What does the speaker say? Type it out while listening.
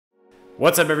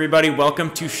What's up, everybody?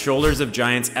 Welcome to Shoulders of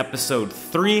Giants episode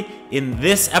 3. In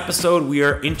this episode, we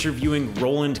are interviewing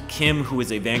Roland Kym, who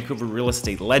is a Vancouver real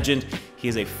estate legend. He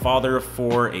is a father of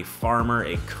 4, a farmer,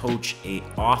 a coach, an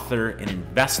author, an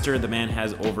investor. The man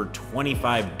has over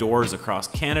 25 doors across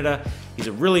Canada. He's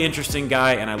a really interesting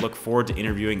guy, and I look forward to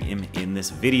interviewing him in this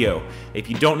video. If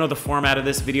you don't know the format of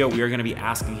this video, we are going to be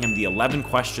asking him the 11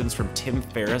 questions from Tim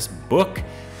Ferriss' book,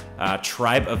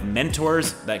 Tribe of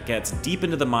Mentors, that gets deep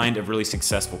into the mind of really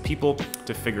successful people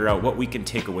to figure out what we can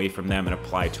take away from them and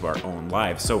apply to our own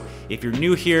lives. So if you're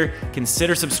new here,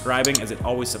 consider subscribing, as it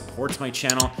always supports my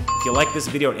channel. If you like this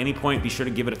video at any point, be sure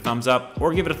to give it a thumbs up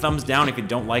or give it a thumbs down if you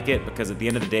don't like it, because at the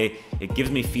end of the day, it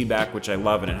gives me feedback, which I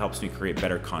love, and it helps me create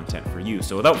better content for you.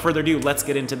 So without further ado, let's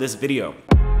get into this video.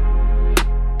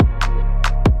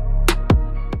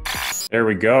 There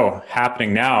we go,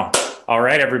 happening now. All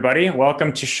right, everybody,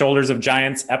 welcome to Shoulders of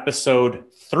Giants episode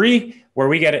 3, where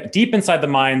we get deep inside the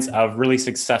minds of really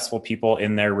successful people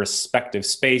in their respective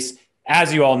space.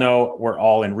 As you all know, we're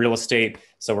all in real estate,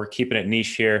 so we're keeping it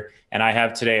niche here. And I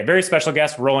have today a very special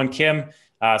guest, Roland Kym,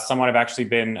 someone I've actually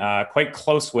been quite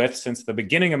close with since the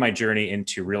beginning of my journey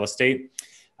into real estate.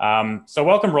 So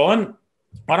welcome, Roland.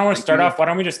 Why don't we start off? Why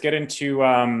don't we just get into,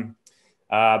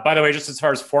 by the way, just as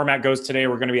far as format goes today,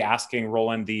 we're going to be asking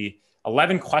Roland the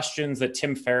 11 questions that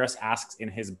Tim Ferriss asks in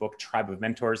his book, Tribe of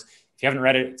Mentors. If you haven't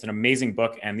read it, it's an amazing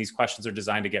book, and these questions are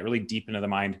designed to get really deep into the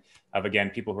mind of,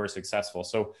 again, people who are successful.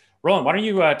 So, Roland, why don't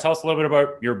you tell us a little bit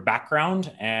about your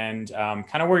background and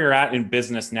kind of where you're at in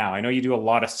business now? I know you do a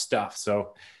lot of stuff,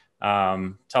 so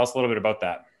tell us a little bit about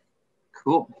that.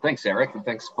 Cool. Thanks, Eric. And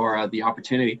thanks for the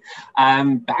opportunity.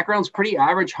 Background's pretty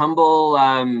average, humble.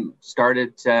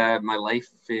 Started my life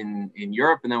in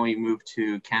Europe, and then we moved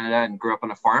to Canada and grew up on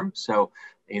a farm. So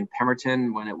in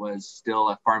Pemberton, when it was still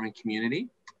a farming community.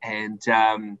 And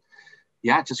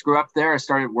just grew up there. I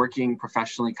started working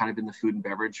professionally kind of in the food and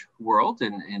beverage world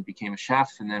and became a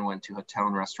chef, and then went to hotel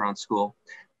and restaurant school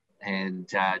and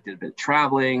did a bit of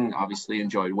traveling, obviously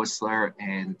enjoyed Whistler,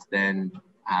 and then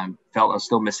felt I was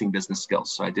still missing business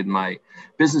skills. So I did my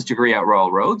business degree at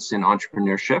Royal Roads in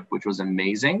entrepreneurship, which was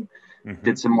amazing.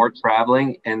 Did some more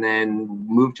traveling, and then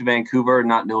moved to Vancouver,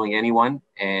 not knowing anyone,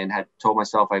 and had told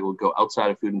myself I would go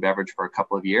outside of food and beverage for a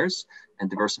couple of years and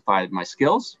diversified my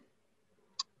skills.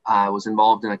 I was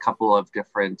involved in a couple of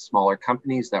different smaller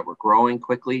companies that were growing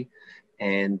quickly,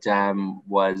 and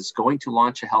was going to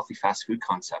launch a healthy fast food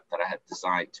concept that I had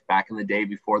designed back in the day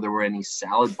before there were any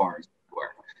salad bars.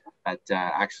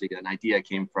 Actually, an idea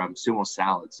came from sumo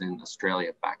salads in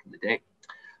Australia back in the day.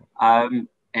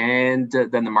 And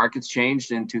then the markets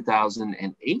changed in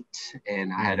 2008,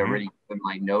 and I had already given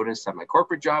my notice that my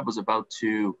corporate job, was about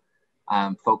to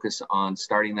focus on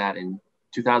starting that in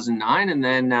 2009. And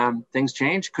then things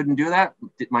changed, couldn't do that.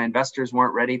 My investors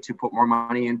weren't ready to put more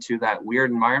money into that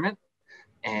weird environment.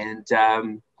 And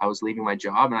I was leaving my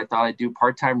job, and I thought I'd do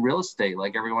part-time real estate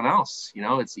like everyone else. You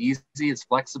know, it's easy, it's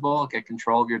flexible, get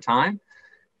control of your time.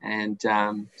 And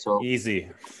so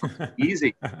easy.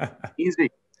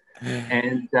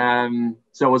 And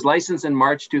so I was licensed in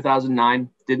March 2009,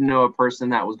 didn't know a person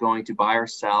that was going to buy or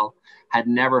sell, had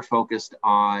never focused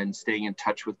on staying in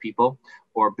touch with people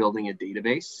or building a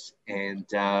database, and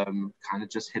kind of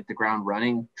just hit the ground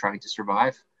running, trying to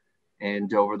survive.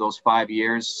 And over those 5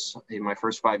 years, in my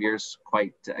first 5 years,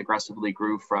 quite aggressively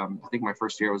grew from, I think my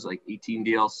first year was like 18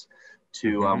 deals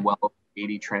to well over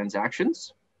 80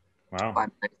 transactions. Wow. By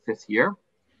my 5th year.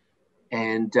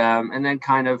 And then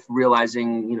kind of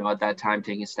realizing, you know, at that time,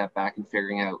 taking a step back and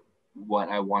figuring out what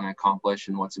I want to accomplish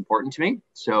and what's important to me.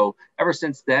 So ever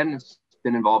since then, I've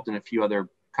been involved in a few other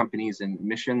companies and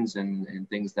missions and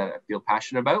things that I feel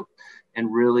passionate about,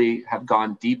 and really have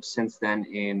gone deep since then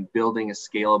in building a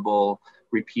scalable,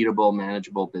 repeatable,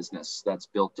 manageable business that's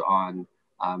built on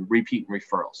repeat and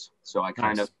referrals. So I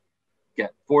kind of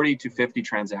get 40 to 50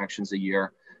 transactions a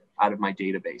year out of my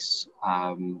database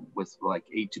with like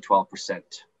 8 to 12%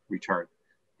 return.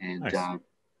 And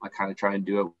I kind of try and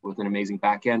do it with an amazing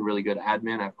back end, really good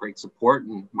admin. I have great support,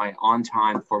 and my on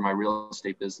time for my real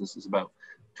estate business is about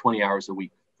 20 hours a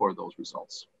week for those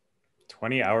results.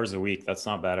 20 hours a week. That's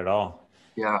not bad at all.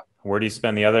 Yeah. Where do you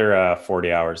spend the other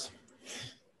 40 hours?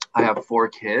 I have 4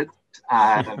 kids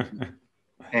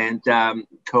and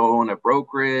co-own a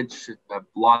brokerage,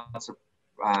 lots of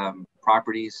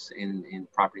properties in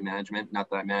property management.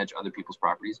 Not that I manage other people's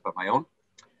properties, but my own.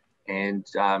 And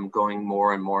going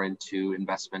more and more into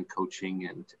investment coaching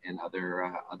and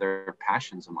other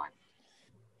passions of mine.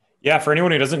 Yeah, for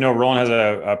anyone who doesn't know, Roland has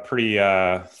a pretty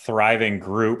thriving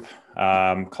group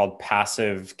called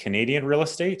Passive Canadian Real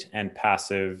Estate and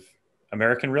Passive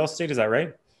American Real Estate. Is that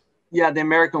right? Yeah, the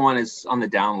American one is on the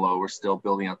down low. We're still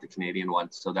building out the Canadian one,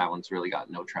 so that one's really got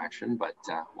no traction. But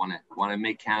want to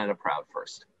make Canada proud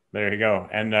first. There you go.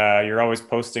 And you're always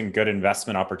posting good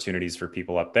investment opportunities for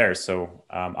people up there. So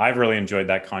I've really enjoyed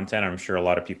that content. I'm sure a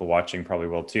lot of people watching probably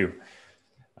will too.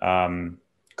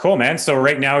 Cool, man. So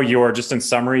right now you're, just in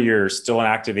summary, you're still an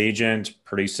active agent,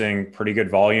 producing pretty good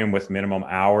volume with minimum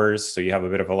hours. So you have a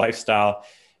bit of a lifestyle.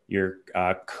 You're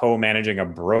co-managing a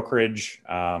brokerage.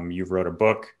 You've wrote a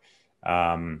book,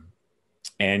 and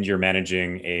you're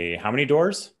managing how many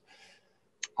doors?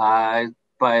 By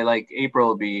like April,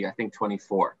 it'll be, I think,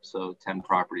 24. So 10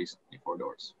 properties, 24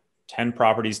 doors. 10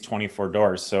 properties, 24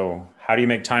 doors. So how do you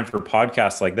make time for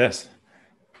podcasts like this?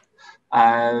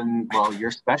 Well,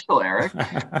 you're special, Eric.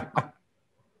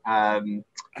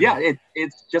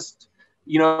 It's just,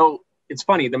 it's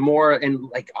funny, the more, and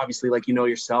like, obviously, like,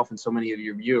 yourself and so many of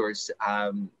your viewers,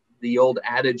 the old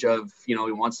adage of,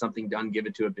 we want something done, give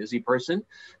it to a busy person.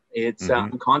 It's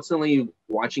I'm constantly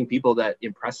watching people that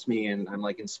impress me, and I'm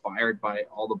like inspired by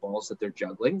all the balls that they're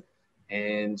juggling.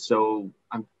 And so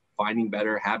I'm finding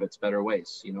better habits, better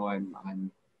ways.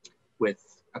 I'm with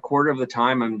a quarter of the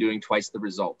time, I'm doing twice the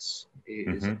results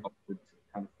is how to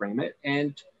kind of frame it.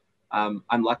 And I'm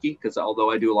lucky because although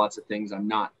I do lots of things, I'm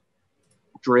not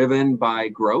driven by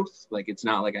growth. Like, it's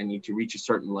not like I need to reach a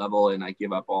certain level and I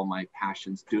give up all my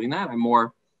passions doing that. I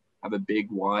more have a big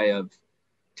why of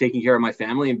taking care of my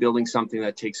family and building something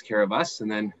that takes care of us.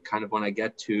 And then kind of when I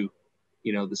get to,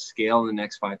 the scale in the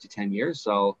next 5 to 10 years,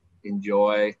 I'll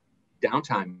enjoy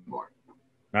downtime more.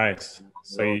 Nice.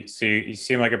 So you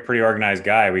seem like a pretty organized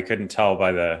guy. We couldn't tell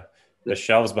by the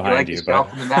shelves behind you. The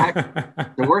shelf in the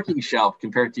back, the working shelf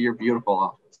compared to your beautiful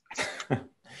office.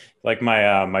 Like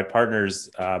my partner's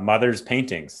mother's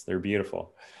paintings. They're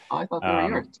beautiful. Oh, I thought they were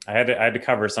yours. I had to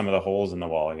cover some of the holes in the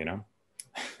wall,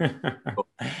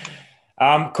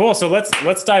 Cool. So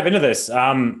let's dive into this.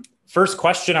 First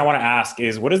question I want to ask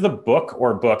is, what is the book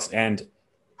or books? And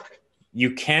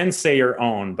you can say your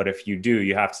own, but if you do,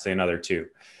 you have to say another too.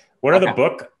 What are the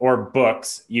book or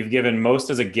books you've given most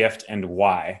as a gift and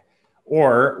why?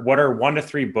 Or what are 1 to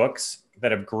 3 books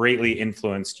that have greatly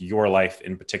influenced your life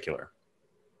in particular?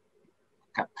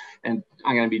 Okay. And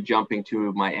I'm going to be jumping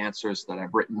to my answers that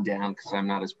I've written down because I'm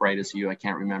not as bright as you. I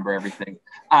can't remember everything.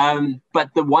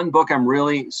 But the one book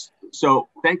so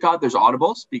thank God there's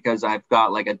Audibles, because I've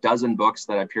got like a dozen books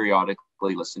that I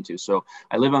periodically listen to. So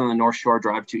I live on the North Shore,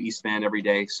 drive to East Van every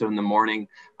day. So in the morning,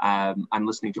 I'm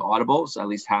listening to Audibles, at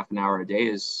least half an hour a day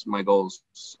is my goal,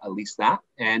 is at least that.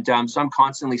 And so I'm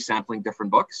constantly sampling different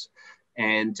books.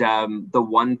 And the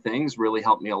one thing's really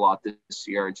helped me a lot this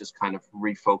year, just kind of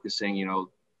refocusing,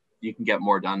 you can get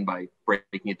more done by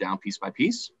breaking it down piece by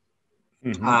piece.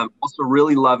 Also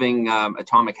really loving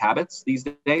Atomic Habits these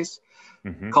days,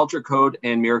 Culture Code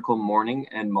and Miracle Morning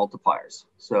and Multipliers.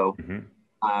 So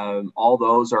all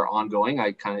those are ongoing.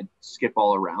 I kind of skip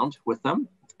all around with them.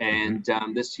 And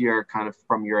this year, kind of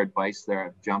from your advice there,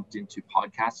 I've jumped into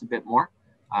podcasts a bit more.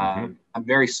 I'm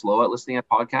very slow at listening at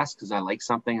podcasts because I like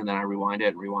something and then I rewind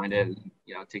it. And,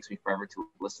 it takes me forever to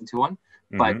listen to one.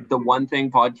 But the One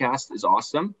Thing podcast is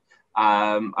awesome.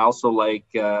 I also like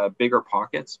Bigger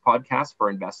Pockets podcast for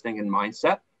investing and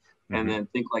mindset. And then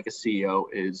Think Like a CEO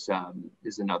is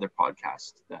another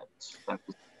podcast that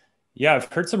Yeah,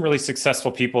 I've heard some really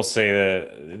successful people say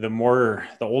that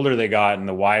the older they got and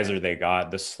the wiser they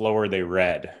got, the slower they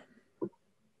read.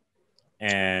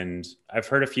 And I've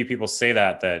heard a few people say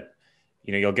that,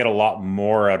 you'll get a lot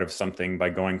more out of something by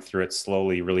going through it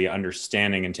slowly, really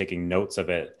understanding and taking notes of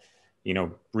it,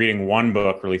 reading one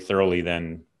book really thoroughly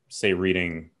than say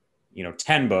reading,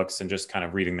 10 books and just kind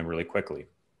of reading them really quickly.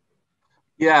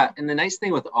 Yeah. And the nice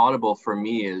thing with Audible for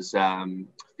me is, I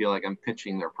feel like I'm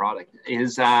pitching their product,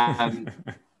 is I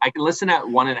can listen at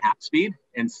 1.5 speed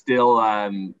and still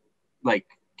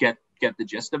get the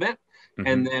gist of it.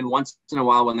 And then once in a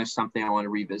while, when there's something I want to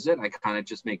revisit, I kind of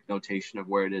just make notation of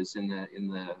where it is in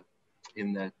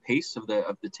the pace of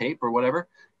the tape or whatever.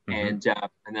 And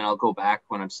then I'll go back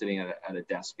when I'm sitting at a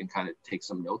desk and kind of take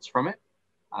some notes from it.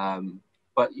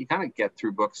 But you kind of get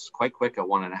through books quite quick at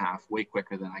 1.5, way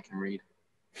quicker than I can read.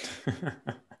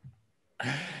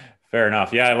 Fair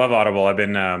enough. Yeah, I love Audible. I've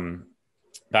been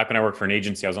back when I worked for an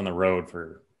agency, I was on the road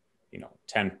for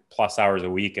 10 plus hours a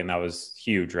week, and that was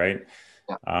huge, right?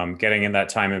 Yeah. Getting in that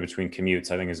time in between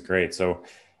commutes, I think is great. So,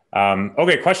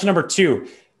 okay, question number 2.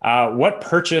 What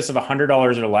purchase of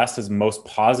 $100 or less has most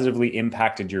positively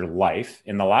impacted your life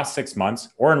in the last 6 months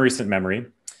or in recent memory?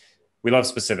 We love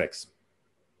specifics.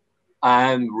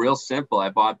 Real simple. I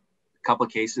bought couple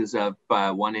of cases of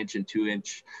 1 inch and 2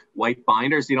 inch white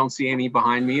binders. You don't see any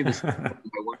behind me. This is my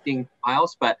working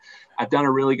files, but I've done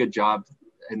a really good job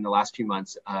in the last few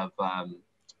months of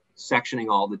sectioning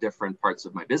all the different parts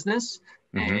of my business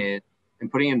and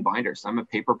putting in binders. I'm a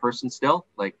paper person still.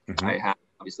 Like I have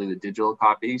obviously the digital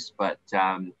copies, but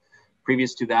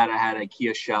previous to that, I had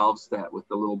IKEA shelves that with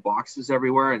the little boxes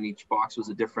everywhere, and each box was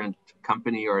a different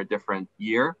company or a different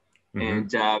year.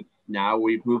 And now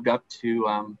we've moved up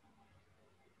to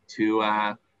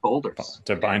folders.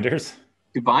 To binders?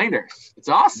 To binders. It's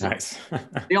awesome. Nice.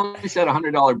 They only said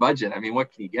 $100 budget. I mean,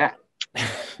 what can you get?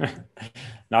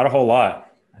 Not a whole lot.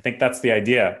 I think that's the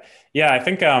idea. Yeah, I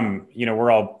think,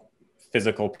 we're all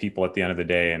physical people at the end of the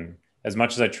day. And as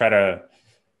much as I try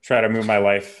to move my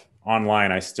life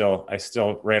online, I still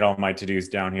write all my to-dos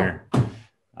down here.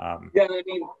 Yeah, I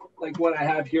mean, like what I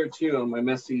have here too on my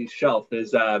messy shelf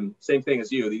is same thing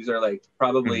as you. These are like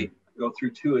probably go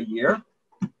through 2 a year,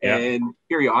 and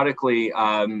periodically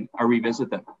I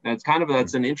revisit them. And it's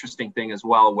that's an interesting thing as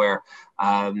well, where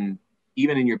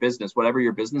even in your business, whatever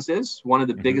your business is, one of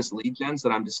the biggest lead gens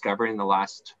that I'm discovering in the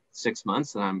last 6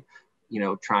 months, and I'm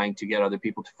trying to get other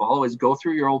people to follow, is go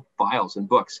through your old files and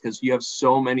books, because you have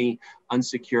so many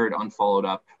unsecured, unfollowed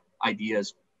up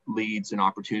ideas, leads, and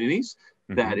opportunities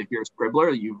that if you're a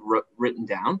scribbler, you've written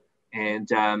down, and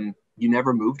you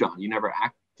never moved on, you never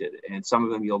acted. And some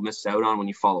of them you'll miss out on when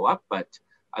you follow up. But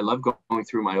I love going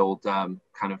through my old kind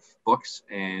of books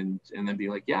and then be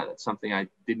like, yeah, that's something I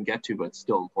didn't get to, but it's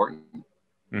still important.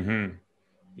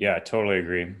 Yeah, I totally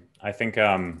agree. I think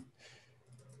you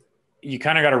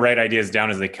kind of got to write ideas down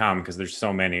as they come, because there's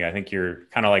so many. I think you're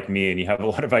kind of like me and you have a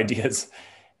lot of ideas,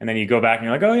 and then you go back and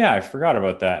you're like, oh yeah, I forgot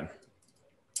about that.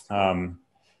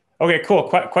 Okay, cool.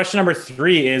 Question number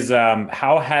 3 is,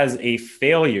 how has a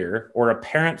failure or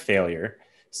apparent failure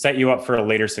set you up for a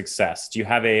later success? Do you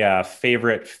have a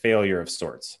favorite failure of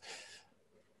sorts?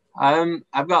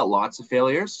 I've got lots of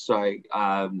failures. So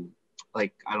I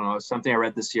don't know, something I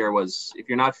read this year was, if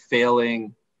you're not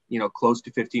failing, close to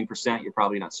 15%, you're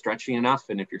probably not stretching enough.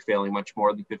 And if you're failing much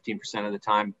more than 15% of the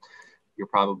time, you're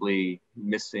probably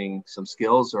missing some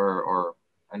skills or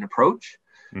an approach.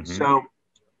 So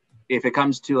if it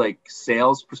comes to like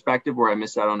sales perspective, where I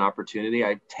miss out on opportunity,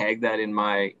 I tag that in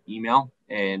my email,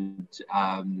 and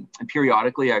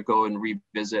periodically I go and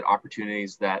revisit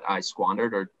opportunities that I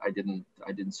squandered or I didn't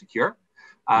secure.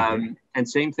 And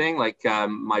same thing, like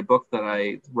my book that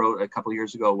I wrote a couple of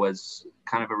years ago was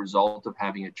kind of a result of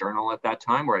having a journal at that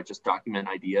time, where I just document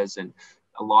ideas, and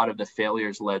a lot of the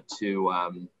failures led to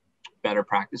better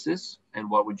practices and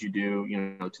what would you do,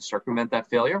 to circumvent that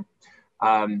failure.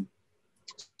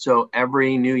 So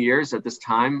every New Year's at this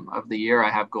time of the year, I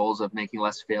have goals of making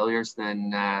less failures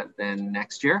than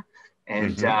next year.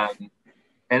 And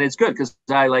and it's good, because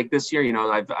I like this year,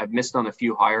 I've missed on a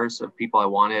few hires of people I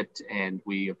wanted, and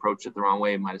we approached it the wrong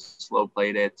way. Might have slow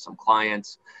played it, some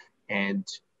clients, and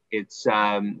it's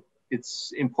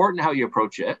important how you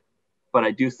approach it. But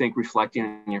I do think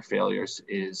reflecting on your failures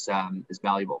is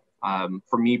valuable.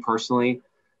 For me personally,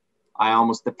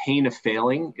 the pain of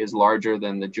failing is larger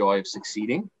than the joy of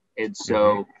succeeding. And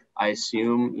so I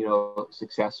assume,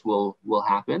 success will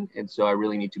happen. And so I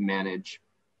really need to manage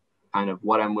kind of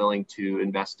what I'm willing to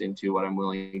invest into, what I'm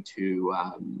willing to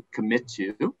commit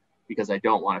to, because I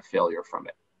don't want a failure from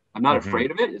it. I'm not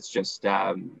afraid of it. It's just,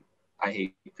 I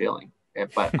hate failing,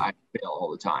 but I fail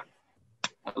all the time,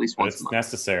 at least once a month.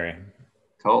 It's necessary.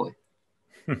 Totally.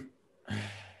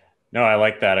 No, I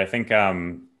like that. I think,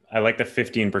 I like the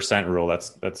 15% rule.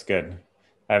 That's good.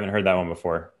 I haven't heard that one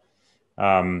before.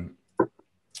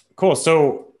 Cool.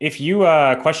 So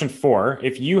question 4,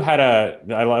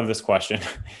 I love this question.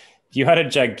 If you had a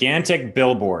gigantic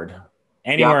billboard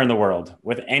anywhere in the world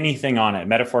with anything on it,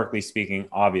 metaphorically speaking,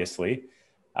 obviously,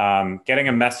 getting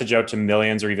a message out to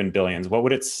millions or even billions, what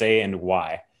would it say and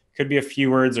why? Could be a few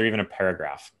words or even a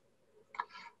paragraph.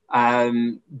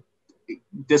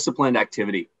 Disciplined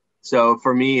activity. So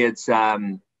for me, it's,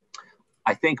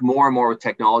 I think more and more with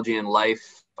technology in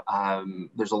life,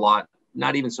 there's a lot,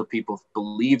 not even so people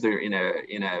believe they're in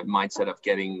a mindset of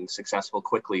getting successful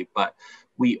quickly, but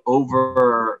we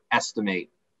overestimate,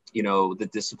 the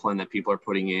discipline that people are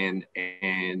putting in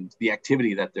and the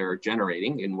activity that they're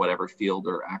generating in whatever field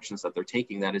or actions that they're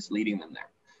taking that is leading them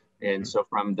there. And so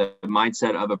from the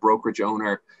mindset of a brokerage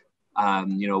owner,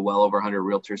 well over 100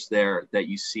 realtors there, that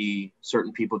you see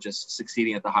certain people just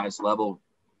succeeding at the highest level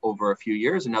over a few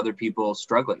years and other people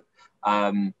struggling.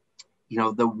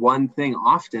 The one thing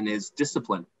often is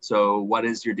discipline. So what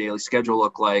does your daily schedule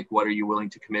look like? What are you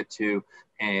willing to commit to?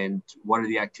 And what are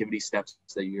the activity steps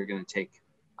that you're going to take?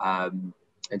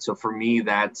 And so for me,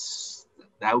 that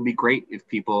would be great if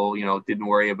people, didn't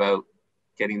worry about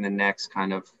getting the next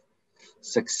kind of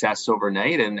success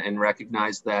overnight, and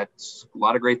recognize that a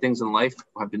lot of great things in life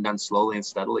have been done slowly and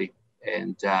steadily.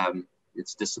 And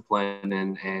it's discipline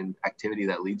and activity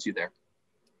that leads you there.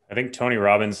 I think Tony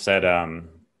Robbins said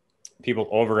people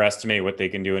overestimate what they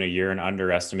can do in a year and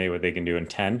underestimate what they can do in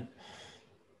 10.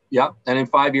 Yeah. And in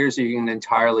 5 years, you can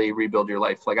entirely rebuild your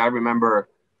life. Like I remember,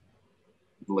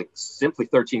 like simply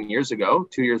 13 years ago,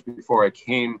 2 years before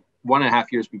 1.5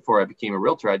 years before I became a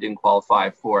realtor, I didn't qualify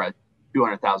for a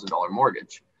 $200,000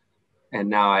 mortgage. And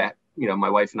now my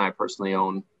wife and I personally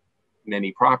own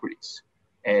many properties.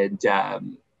 And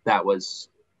that was,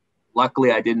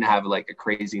 luckily I didn't have like a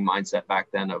crazy mindset back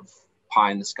then of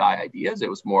pie in the sky ideas. It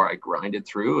was more, I grinded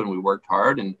through and we worked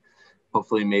hard and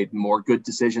hopefully made more good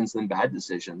decisions than bad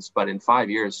decisions. But in 5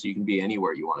 years, you can be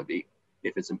anywhere you want to be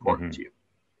if it's important to you.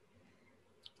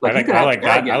 I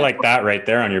like that right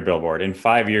there on your billboard. In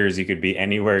 5 years, you could be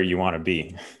anywhere you want to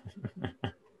be.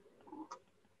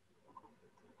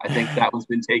 I think that one's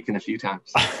been taken a few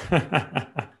times.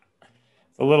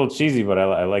 It's a little cheesy, but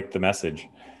I like the message.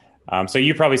 So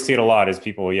you probably see it a lot as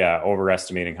people,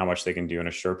 overestimating how much they can do in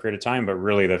a short period of time, but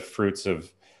really the fruits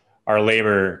of our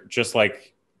labor, just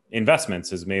like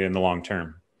investments, is made in the long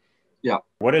term. Yeah.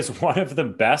 What is one of the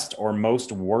best or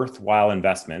most worthwhile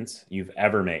investments you've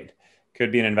ever made?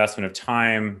 Could be an investment of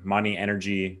time, money,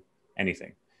 energy,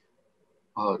 anything.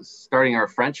 Oh, starting our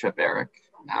friendship, Eric.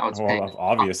 Now it's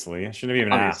obviously. I shouldn't have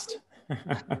even asked.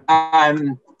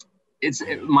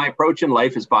 My approach in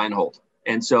life is buy and hold.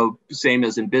 And so same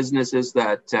as in businesses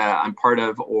that I'm part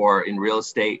of or in real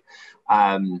estate,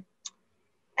 like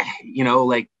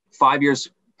 5 years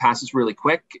passes really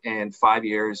quick, and 5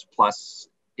 years plus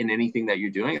in anything that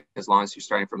you're doing, as long as you're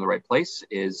starting from the right place,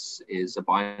 is a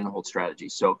buy and hold strategy.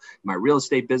 So my real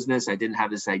estate business, I didn't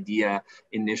have this idea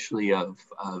initially of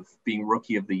being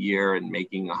rookie of the year and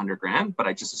making $100,000, but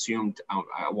I just assumed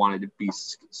I wanted to be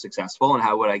successful, and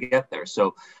how would I get there?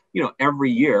 So,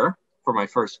 every year for my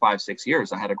first 5-6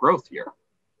 years, I had a growth year.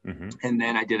 Mm-hmm. And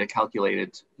then I did a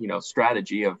calculated,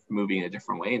 strategy of moving in a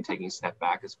different way and taking a step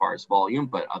back as far as volume,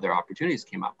 but other opportunities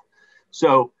came up.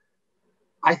 So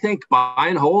I think buy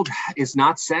and hold is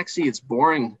not sexy. It's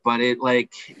boring, but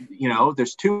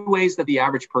there's two ways that the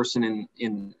average person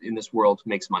in this world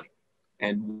makes money.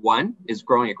 And one is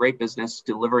growing a great business,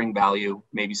 delivering value,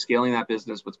 maybe scaling that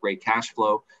business with great cash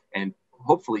flow, and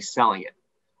hopefully selling it.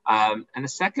 And the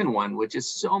second one, which is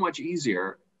so much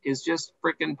easier, is just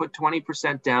freaking put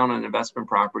 20% down on an investment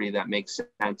property that makes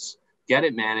sense, get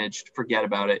it managed, forget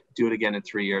about it, do it again in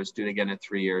 3 years, do it again in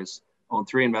 3 years. Own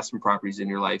 3 investment properties in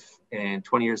your life, and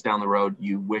 20 years down the road,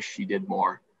 you wish you did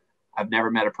more. I've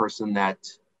never met a person that,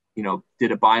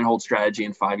 did a buy and hold strategy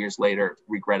and 5 years later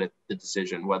regretted the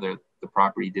decision, whether the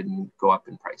property didn't go up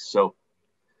in price. So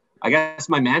I guess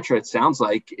my mantra, it sounds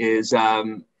like, is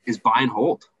buy and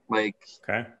hold.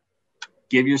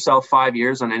 Give yourself 5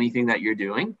 years on anything that you're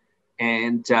doing.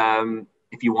 And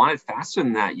if you want it faster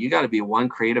than that, you got to be one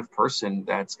creative person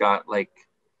that's got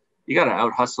you got to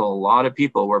out hustle a lot of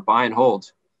people, where buy and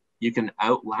hold, you can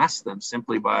outlast them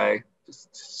simply by just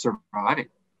surviving.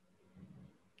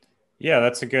 Yeah,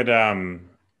 that's a good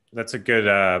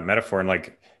metaphor. And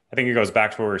I think it goes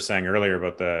back to what we were saying earlier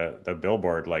about the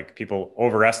billboard. People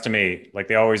overestimate,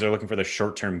 they always are looking for the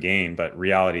short-term gain, but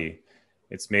reality,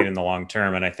 it's made in the long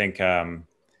term. And I think,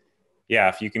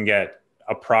 if you can get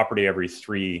a property every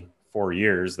 3-4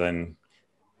 years, then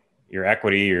your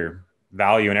equity, your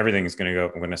value, and everything is going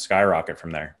to skyrocket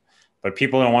from there. But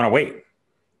people don't want to wait.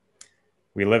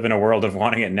 We live in a world of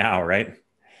wanting it now, right?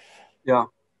 Yeah.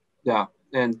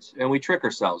 And we trick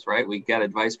ourselves, right? We get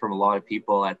advice from a lot of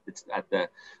people at the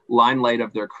limelight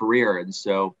of their career, and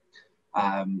so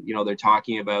they're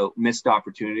talking about missed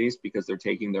opportunities because they're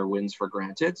taking their wins for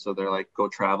granted. So they're like, go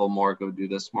travel more, go do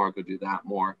this more, go do that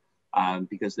more,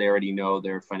 because they already know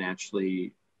they're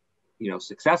financially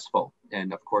successful.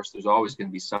 And of course, there's always going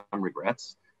to be some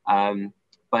regrets.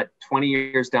 But 20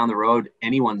 years down the road,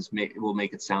 will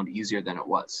make it sound easier than it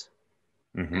was.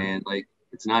 Mm-hmm. And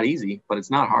it's not easy, but it's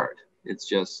not hard. It's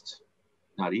just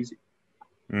not easy.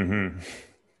 Mm-hmm.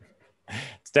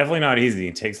 It's definitely not easy.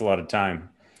 It takes a lot of time.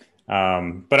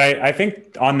 But I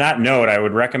think on that note, I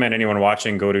would recommend anyone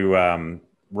watching go to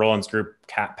Roland's group,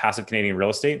 Passive Canadian Real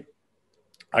Estate.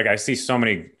 I see so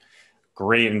many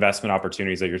great investment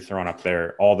opportunities that you're throwing up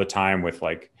there all the time with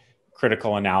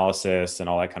critical analysis and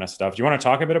all that kind of stuff. Do you want to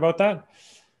talk a bit about that?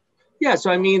 Yeah.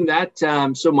 So,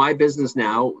 so my business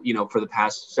now, for the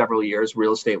past several years,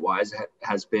 real estate wise,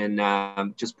 has been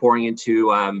just pouring into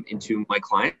my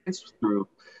clients through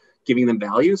giving them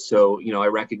value. So, I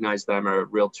recognize that I'm a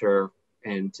realtor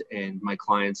and my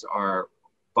clients are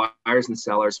buyers and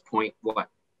sellers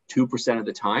 2% of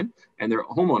the time, and they're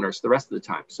homeowners the rest of the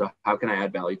time. So how can I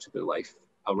add value to their life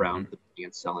around the buying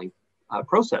and selling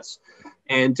process?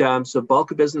 And so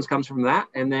bulk of business comes from that.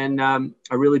 And then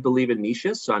I really believe in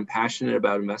niches. So I'm passionate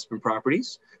about investment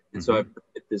properties. And so I've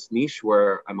hit this niche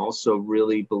where I'm also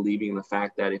really believing in the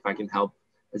fact that if I can help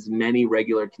as many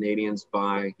regular Canadians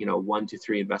buy, 1 to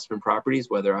 3 investment properties,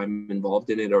 whether I'm involved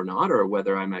in it or not, or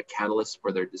whether I'm a catalyst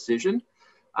for their decision,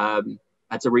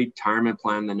 that's a retirement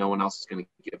plan that no one else is going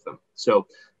to give them. So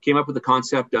came up with the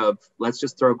concept of let's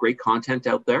just throw great content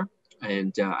out there.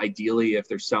 And ideally, if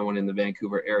there's someone in the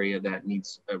Vancouver area that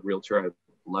needs a realtor, I'd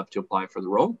love to apply for the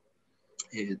role.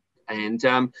 And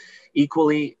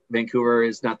equally, Vancouver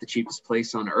is not the cheapest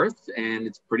place on earth, and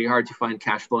it's pretty hard to find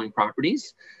cash flowing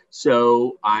properties.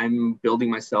 So I'm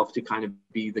building myself to kind of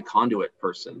be the conduit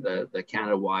person, the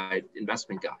Canada-wide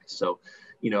investment guy. So,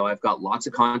 I've got lots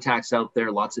of contacts out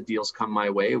there, lots of deals come my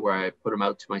way where I put them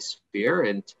out to my sphere,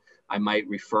 and I might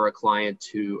refer a client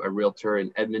to a realtor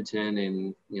in Edmonton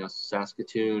and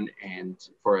Saskatoon, and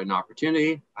for an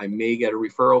opportunity, I may get a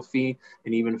referral fee.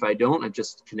 And even if I don't, I'm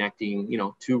just connecting,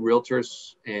 2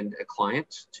 realtors and a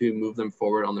client to move them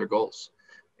forward on their goals.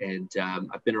 And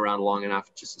I've been around long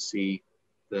enough just to see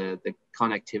the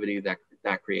connectivity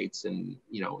that creates, and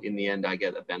in the end, I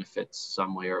get a benefit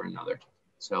some way or another.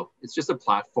 So it's just a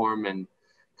platform and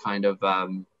kind of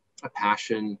a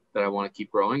passion that I want to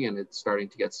keep growing, and it's starting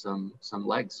to get some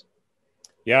legs.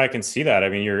 Yeah, I can see that. I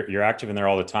mean, you're active in there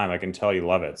all the time. I can tell you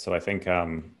love it. So I think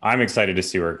I'm excited to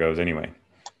see where it goes anyway.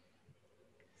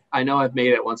 I know I've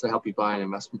made it once I help you buy an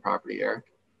investment property, Eric.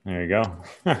 There you go.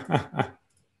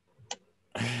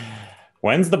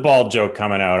 When's the bald joke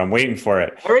coming out? I'm waiting for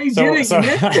it. I already did it. You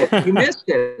missed it. You missed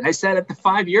it. I said at the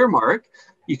 5-year mark,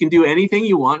 you can do anything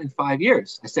you want in 5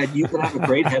 years. I said you could have a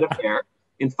great head of hair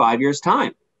in 5 years'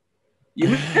 time. You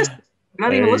missed it. You're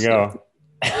not even listening.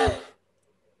 Go.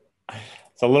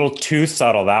 It's a little too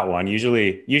subtle, that one.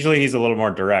 Usually he's a little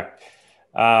more direct.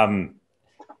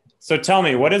 So tell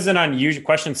me, what is an unusual,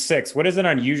 question 6, what is an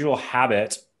unusual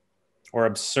habit or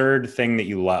absurd thing that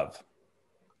you love?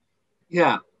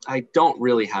 Yeah, I don't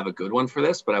really have a good one for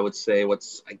this, but I would say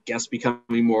what's, I guess,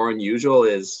 becoming more unusual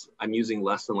is I'm using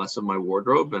less and less of my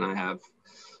wardrobe. And I have,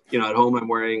 at home, I'm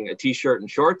wearing a t-shirt and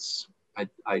shorts.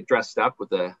 I dressed up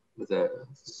with a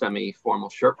semi-formal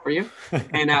shirt for you.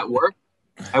 And at work,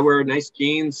 I wear nice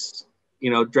jeans,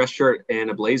 dress shirt and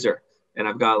a blazer. And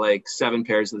I've got like 7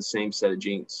 pairs of the same set of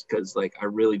jeans because I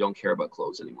really don't care about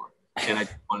clothes anymore. And I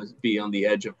want to be on the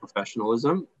edge of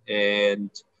professionalism, and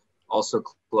also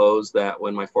clothes that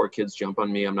when my 4 kids jump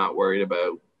on me, I'm not worried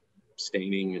about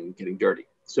staining and getting dirty.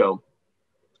 So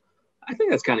I think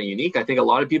that's kind of unique. I think a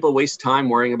lot of people waste time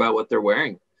worrying about what they're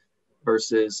wearing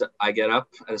versus I get up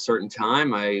at a certain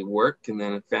time, I work, and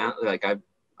then I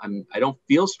don't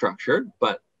feel structured,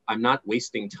 but I'm not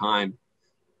wasting time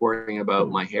worrying about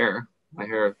my hair. My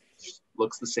hair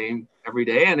looks the same every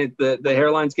day, and the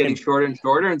hairline's getting shorter and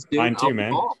shorter. And soon mine too,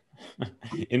 man.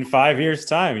 In 5 years'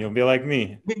 time, you'll be like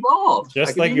me. Evolve.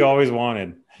 Just like you always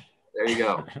wanted. There you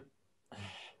go.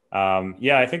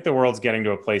 Yeah, I think the world's getting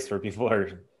to a place where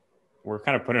we're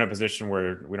kind of put in a position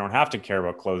where we don't have to care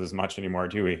about clothes as much anymore,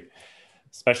 do we?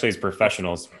 Especially as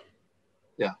professionals.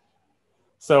 Yeah.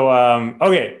 So,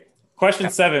 okay.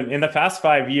 Question 7, in the past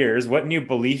 5 years, what new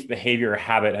belief, behavior, or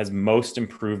habit has most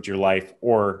improved your life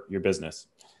or your business?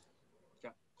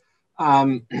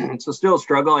 So still a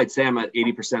struggle. I'd say I'm at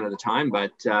 80% of the time,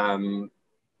 but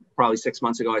probably 6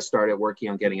 months ago, I started working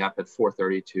on getting up at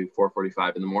 4:30 to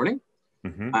 4:45 in the morning.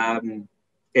 Mm-hmm.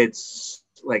 It's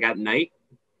like at night,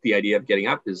 the idea of getting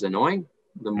up is annoying.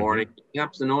 The morning getting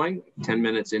up is annoying. 10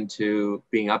 minutes into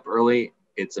being up early,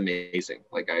 it's amazing.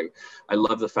 I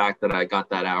love the fact that I got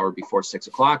that hour before 6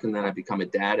 o'clock, and then I become a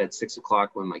dad at 6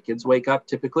 o'clock when my kids wake up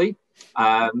typically.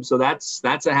 So that's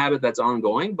a habit that's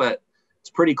ongoing, but it's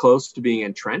pretty close to being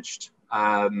entrenched.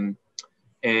 Yeah,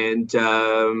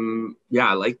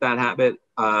 I like that habit.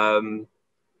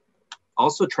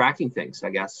 Also tracking things, I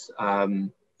guess.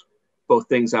 Both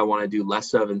things I want to do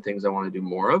less of and things I want to do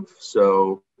more of.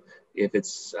 So if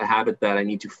it's a habit that I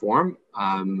need to form,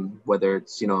 whether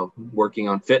it's, working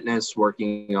on fitness,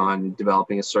 working on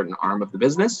developing a certain arm of the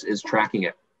business, is tracking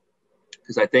it.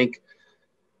 Because I think,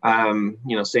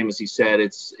 same as you said,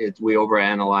 it's we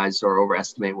overanalyze or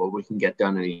overestimate what we can get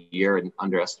done in a year and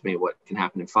underestimate what can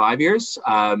happen in 5 years.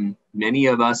 Many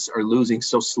of us are losing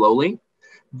so slowly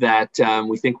that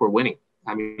we think we're winning.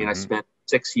 I mean, I spent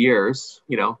 6 years,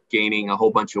 gaining a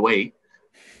whole bunch of weight,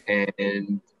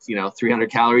 and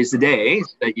 300 calories a day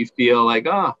that you feel like,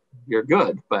 oh, you're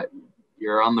good, but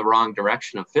you're on the wrong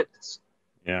direction of fitness.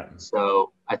 Yeah.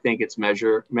 So I think it's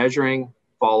measuring,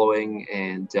 following,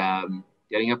 and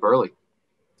getting up early.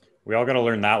 We all got to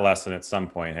learn that lesson at some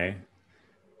point. Hey.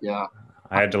 Yeah.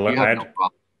 I had to learn. No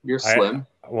problem. You're slim.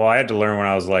 I had to learn when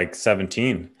I was like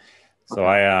 17. So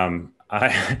Okay.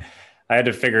 I had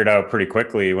to figure it out pretty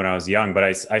quickly when I was young, but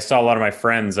I saw a lot of my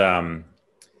friends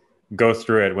go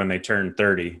through it when they turned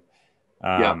 30.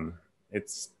 But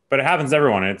it happens to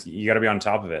everyone. You got to be on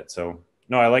top of it. So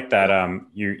no, I like that.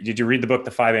 Did you read the book,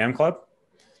 The 5 a.m. Club?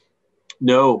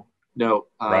 No.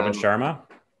 Robin Sharma?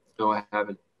 No, I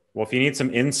haven't. Well, if you need some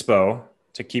inspo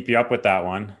to keep you up with that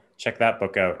one, check that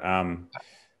book out.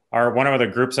 One of the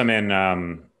groups I'm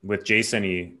in with Jason,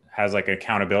 he has like an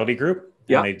accountability group.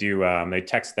 And they do, they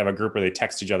have a group where they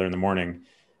text each other in the morning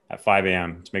at 5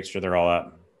 a.m. to make sure they're all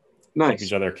up. Nice. Keep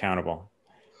each other accountable.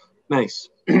 Nice.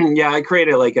 Yeah, I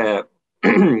created like a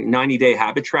 90-day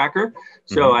habit tracker.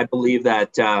 So I believe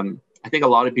that I think a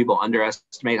lot of people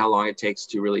underestimate how long it takes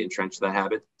to really entrench that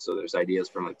habit. So there's ideas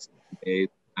from like days,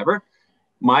 whatever.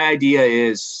 My idea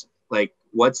is like,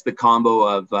 what's the combo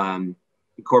of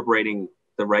incorporating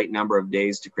the right number of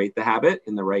days to create the habit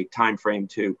in the right time frame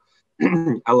to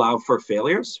allow for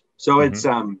failures. So it's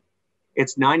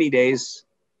 90 days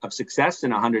of success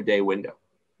in a 100-day window.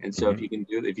 And so if you can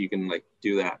do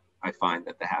that, I find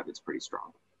that the habit's pretty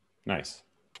strong. Nice.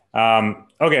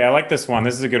 Okay. I like this one.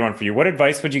 This is a good one for you. What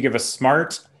advice would you give a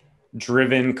smart,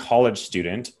 driven college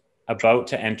student about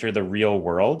to enter the real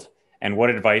world? And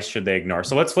what advice should they ignore?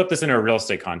 So let's flip this into a real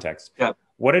estate context. Yeah.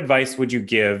 What advice would you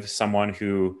give someone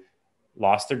who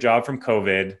lost their job from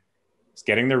COVID, is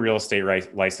getting their real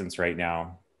estate license right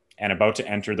now, and about to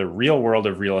enter the real world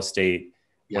of real estate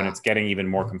when it's getting even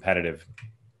more competitive?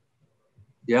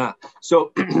 Yeah.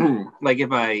 So like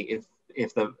I'd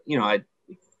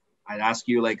ask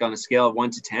you, like, on a scale of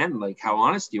 1 to 10, like, how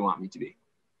honest do you want me to be?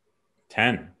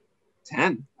 10.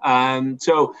 10.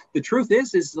 So the truth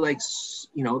is like,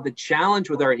 the challenge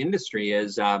with our industry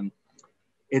is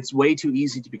it's way too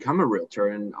easy to become a realtor.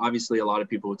 And obviously a lot of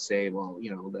people would say, well,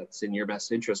 that's in your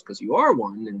best interest because you are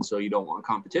one. And so you don't want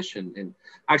competition. And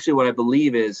actually what I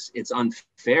believe is it's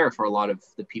unfair for a lot of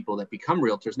the people that become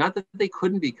realtors, not that they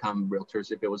couldn't become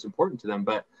realtors if it was important to them,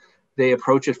 but they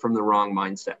approach it from the wrong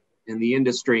mindset. In the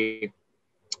industry,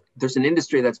 there's an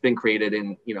industry that's been created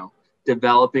in,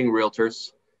 developing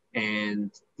realtors,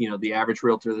 and, the average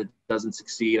realtor that doesn't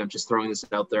succeed, I'm just throwing this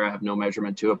out there, I have no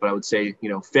measurement to it, but I would say,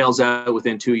 fails out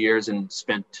within 2 years and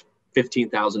spent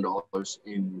 $15,000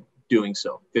 in doing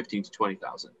so, 15 to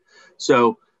 20,000.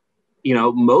 So,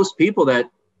 most people that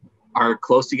are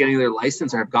close to getting their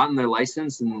license or have gotten their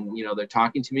license and, they're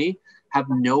talking to me, have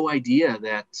no idea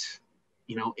that,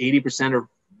 80% of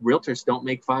realtors don't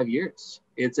make 5 years.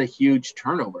 It's a huge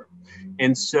turnover.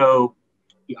 And so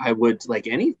I would, like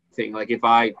anything, like if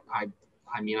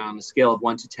I mean, on a scale of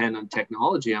 1 to 10 on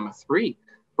technology, I'm a 3.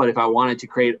 But if I wanted to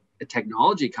create a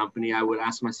technology company, I would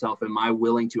ask myself, am I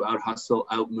willing to out hustle,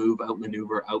 out move, out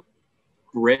maneuver, out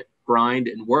grit, grind,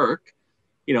 and work,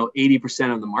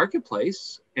 80% of the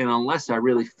marketplace? And unless I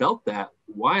really felt that,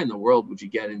 why in the world would you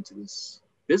get into this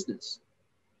business?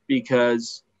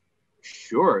 Because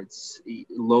sure, it's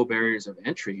low barriers of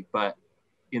entry, but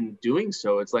in doing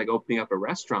so, it's like opening up a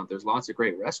restaurant. There's lots of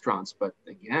great restaurants, but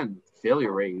again,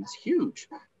 failure rate is huge.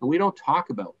 And we don't talk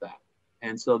about that.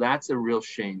 And so that's a real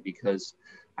shame, because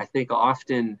I think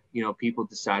often, people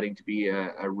deciding to be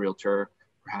a realtor,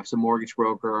 perhaps a mortgage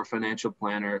broker or a financial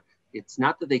planner, it's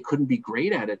not that they couldn't be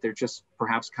great at it. They're just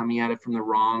perhaps coming at it from the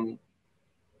wrong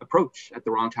approach at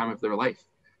the wrong time of their life.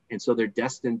 And so they're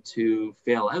destined to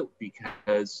fail out,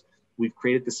 because we've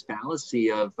created this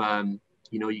fallacy of,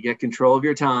 you get control of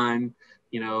your time,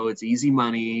 it's easy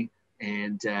money,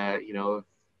 and, if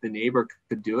the neighbor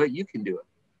could do it, you can do it.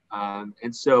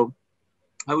 And so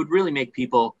I would really make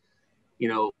people,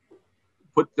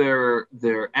 put their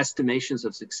estimations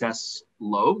of success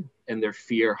low and their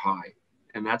fear high.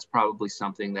 And that's probably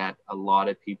something that a lot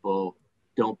of people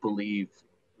don't believe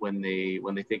when they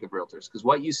think of realtors. Because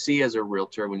what you see as a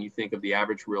realtor, when you think of the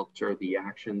average realtor, the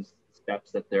actions,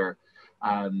 steps that they're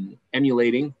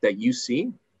emulating that you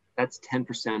see, that's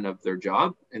 10% of their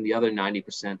job, and the other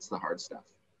 90% is the hard stuff.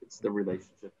 It's the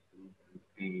relationship,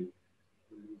 pain,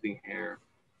 losing hair,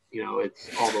 it's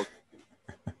all those.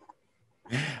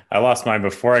 I lost mine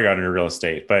before I got into real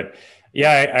estate, but yeah,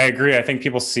 I agree. I think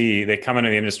people they come into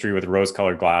the industry with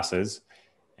rose-colored glasses,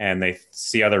 and they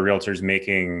see other realtors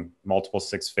making multiple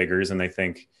 6 figures, and they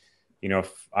think,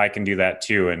 if I can do that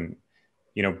too, and,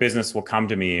 business will come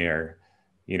to me, or,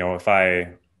 if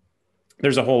I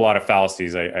there's a whole lot of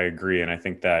fallacies. I agree. And I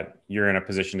think that you're in a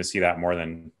position to see that more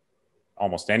than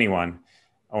almost anyone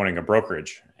owning a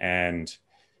brokerage and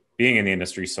being in the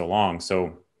industry so long.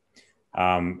 So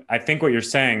I think what you're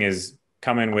saying is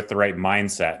come in with the right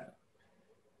mindset.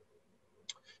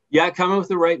 Yeah, come in with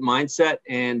the right mindset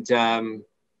and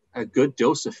a good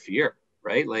dose of fear,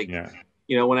 right? Like,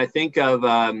 when I think of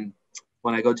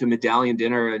when I go to Medallion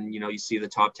dinner and, you see the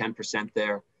top 10%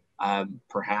 there,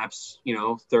 perhaps,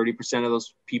 30% of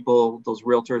those people, those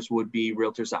realtors would be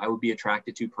realtors that I would be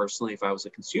attracted to personally if I was a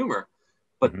consumer.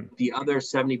 But the other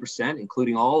 70%,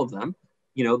 including all of them,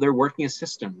 they're working a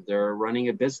system, they're running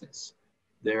a business.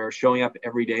 They're showing up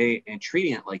every day and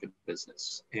treating it like a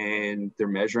business, and they're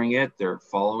measuring it, they're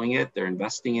following it, they're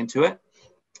investing into it.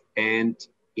 And,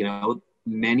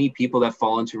 many people that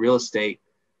fall into real estate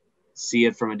see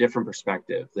it from a different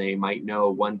perspective. They might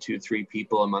know 1, 2, 3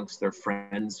 people amongst their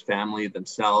friends, family,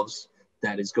 themselves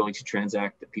that is going to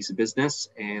transact a piece of business,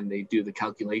 and they do the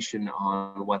calculation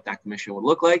on what that commission would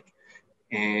look like.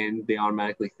 And they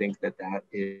automatically think that that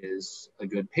is a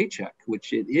good paycheck,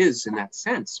 which it is in that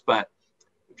sense. But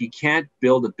if you can't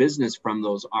build a business from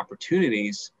those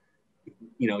opportunities,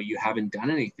 you haven't done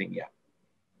anything yet.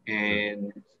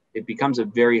 And it becomes a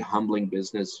very humbling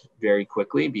business very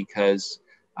quickly because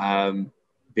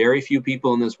very few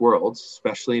people in this world,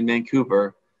 especially in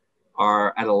Vancouver,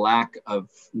 are at a lack of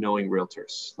knowing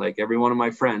realtors. Like every one of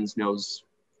my friends knows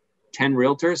 10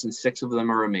 realtors and 6 of them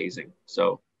are amazing.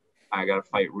 So I got to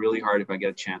fight really hard if I get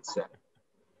a chance at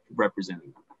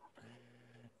representing them.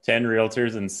 10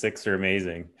 realtors and 6 are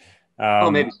amazing.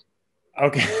 Maybe.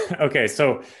 Okay.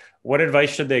 So what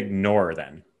advice should they ignore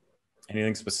then?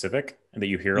 Anything specific that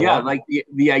you hear a lot? Yeah, like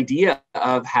the idea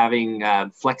of having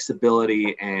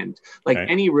flexibility and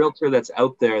any realtor that's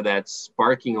out there that's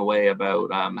sparking away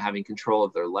about having control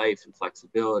of their life and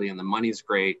flexibility and the money's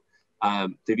great.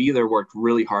 They've either worked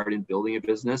really hard in building a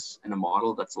business and a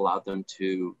model that's allowed them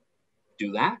to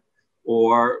do that,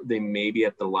 or they may be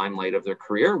at the limelight of their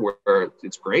career where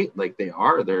it's great. Like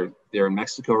they're in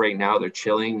Mexico right now. They're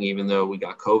chilling, even though we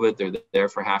got COVID, they're there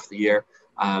for half the year.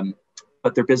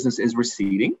 But their business is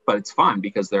receding, but it's fine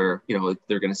because they're going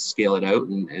to scale it out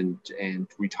and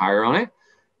retire on it.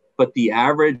 But the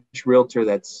average realtor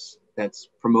that's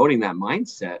promoting that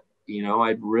mindset,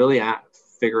 I'd really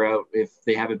figure out if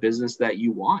they have a business that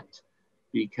you want,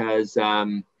 because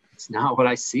it's not what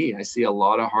I see. I see a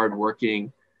lot of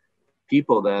hardworking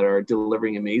people that are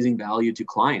delivering amazing value to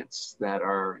clients that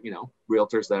are,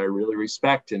 realtors that I really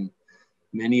respect. And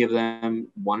many of them,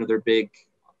 one of their big,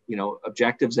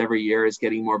 objectives every year is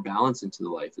getting more balance into the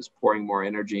life, is pouring more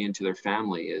energy into their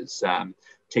family, is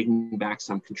taking back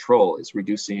some control, is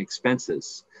reducing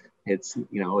expenses. It's,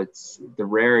 it's the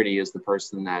rarity is the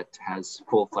person that has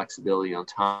full flexibility on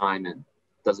time and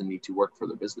doesn't need to work for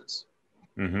the business.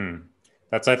 Mm-hmm.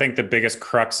 That's, I think, the biggest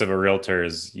crux of a realtor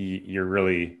is you're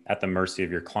really at the mercy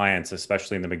of your clients,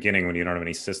 especially in the beginning when you don't have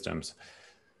any systems.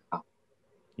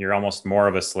 You're almost more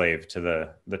of a slave to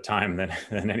the time than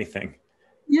anything.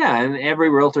 Yeah, and every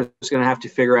realtor is going to have to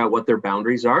figure out what their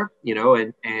boundaries are,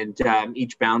 and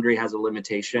each boundary has a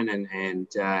limitation and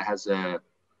has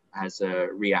a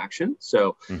reaction.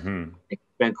 So I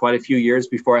spent quite a few years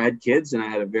before I had kids, and I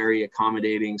had a very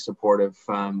accommodating, supportive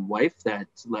wife that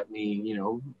let me,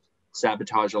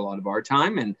 sabotage a lot of our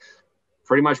time and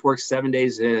pretty much worked 7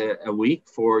 days a week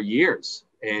for years.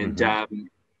 And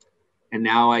and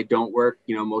now I don't work,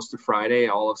 most of Friday,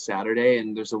 all of Saturday,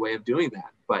 and there's a way of doing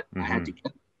that. But I had to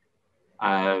get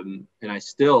and I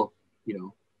still,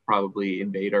 probably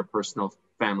invade our personal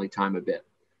family time a bit.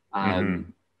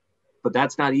 But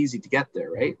that's not easy to get there,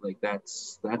 right? Like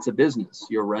that's a business.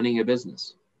 You're running a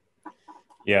business.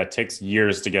 Yeah, it takes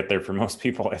years to get there for most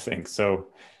people, I think. So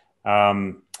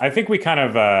I think we kind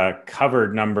of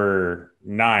covered number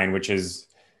 9, which is,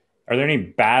 are there any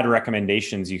bad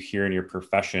recommendations you hear in your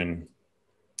profession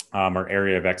or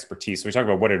area of expertise? So we talked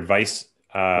about what advice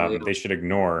they should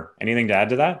ignore. Anything to add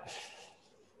to that?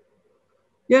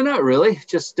 Yeah, not really.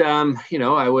 Just,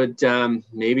 I would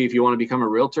maybe if you want to become a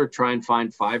realtor, try and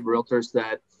find 5 realtors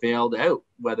that failed out,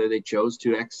 whether they chose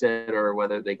to exit or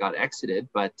whether they got exited,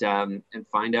 but and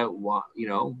find out what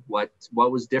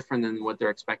was different than what their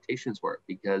expectations were.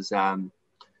 Because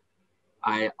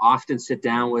I often sit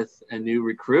down with a new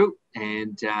recruit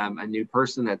and a new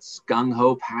person that's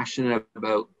gung-ho, passionate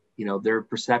about, their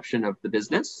perception of the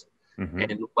business.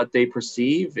 And what they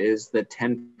perceive is the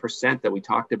 10% that we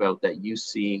talked about that you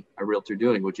see a realtor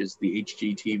doing, which is the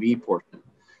HGTV portion.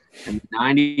 And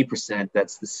 90%,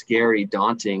 that's the scary,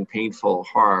 daunting, painful,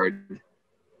 hard,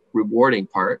 rewarding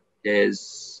part,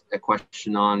 is a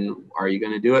question on, are you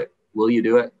going to do it? Will you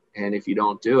do it? And if you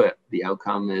don't do it, the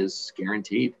outcome is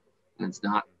guaranteed, and it's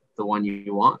not the one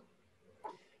you want.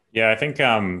 Yeah, I think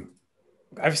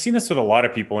I've seen this with a lot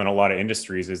of people in a lot of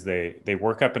industries is they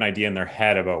work up an idea in their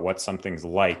head about what something's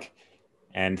like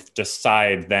and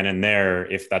decide then and there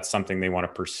if that's something they want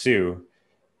to pursue.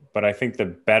 But I think the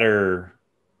better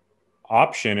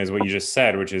option is what you just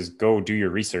said, which is go do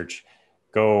your research,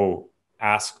 go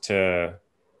ask to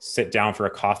sit down for a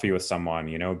coffee with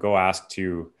someone, go ask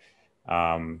to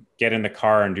get in the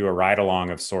car and do a ride along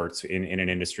of sorts in an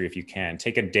industry. If you can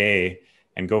take a day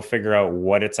and go figure out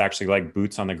what it's actually like,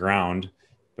 boots on the ground,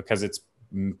 because it's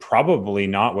probably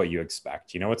not what you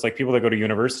expect. It's like people that go to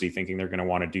university thinking they're going to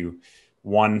want to do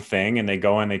one thing, and they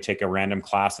go and they take a random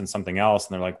class in something else,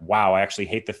 and they're like, wow, I actually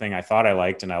hate the thing I thought I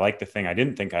liked, and I like the thing I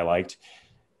didn't think I liked.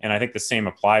 And I think the same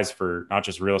applies for not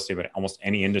just real estate, but almost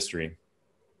any industry.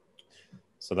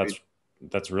 So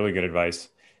that's really good advice.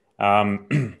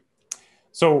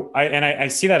 So I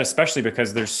see that especially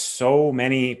because there's so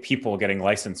many people getting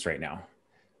licensed right now.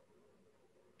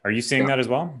 Are you seeing that as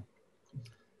well?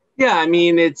 Yeah, I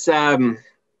mean, it's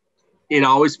it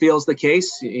always feels the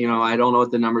case. I don't know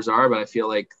what the numbers are, but I feel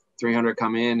like 300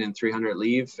 come in and 300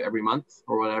 leave every month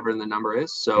or whatever the number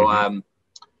is. So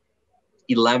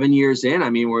 11 years in, I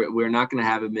mean, we're not going to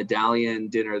have a medallion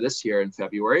dinner this year in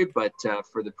February, but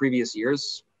for the previous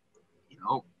years,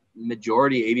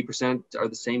 majority, 80% are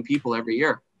the same people every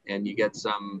year. And you get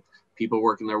some people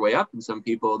working their way up and some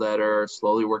people that are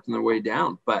slowly working their way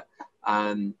down. But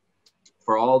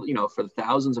for all, for the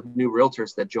thousands of new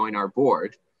realtors that join our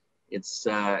board, it's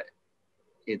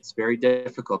very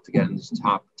difficult to get in the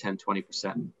top 10, 20%.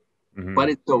 Mm-hmm. But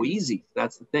it's so easy.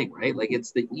 That's the thing, right? Like,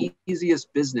 it's the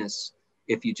easiest business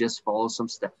if you just follow some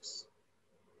steps.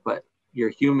 But your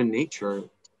human nature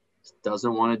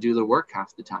doesn't want to do the work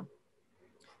half the time.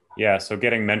 Yeah, so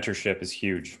getting mentorship is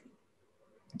huge.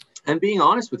 And being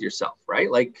honest with yourself, right?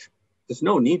 Like, there's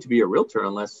no need to be a realtor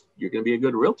unless you're going to be a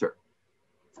good realtor.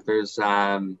 There's,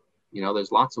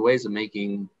 there's lots of ways of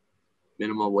making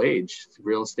minimum wage.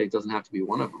 Real estate doesn't have to be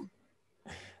one of them.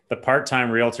 The part-time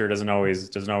realtor doesn't always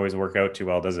work out too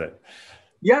well, does it?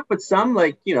 Yeah, but some,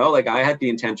 like I had the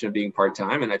intention of being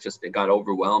part-time, and it got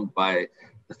overwhelmed by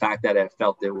the fact that I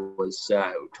felt it was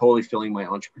totally filling my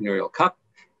entrepreneurial cup.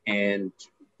 And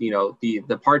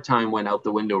the part-time went out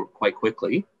the window quite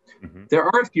quickly. Mm-hmm. There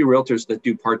are a few realtors that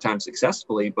do part-time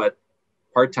successfully, but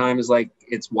part-time is like,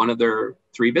 it's one of their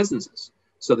 3 businesses.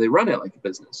 So they run it like a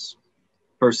business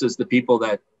versus the people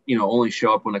that, only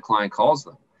show up when a client calls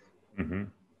them. Mm-hmm.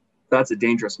 That's a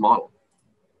dangerous model.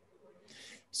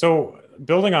 So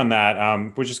building on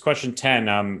that, which is question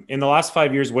 10, in the last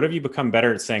 5 years, what have you become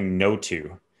better at saying no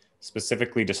to?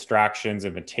 Specifically distractions,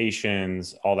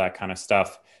 invitations, all that kind of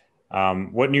stuff.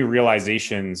 What new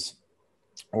realizations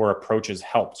or approaches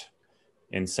helped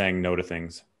in saying no to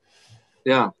things?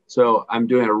 Yeah, so I'm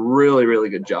doing a really, really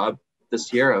good job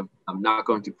this year of not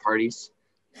going to parties,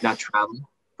 not traveling,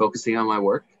 focusing on my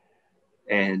work.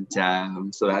 And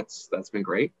so that's been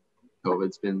great.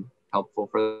 COVID's been helpful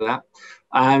for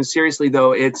that. Seriously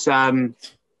though, it's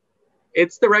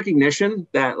the recognition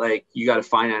that, like, you got a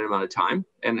finite amount of time.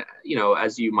 And,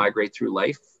 as you migrate through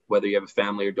life, whether you have a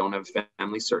family or don't have a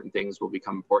family, certain things will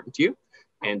become important to you.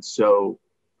 And so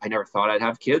I never thought I'd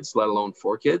have kids, let alone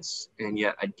 4 kids. And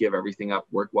yet I'd give everything up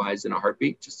work-wise in a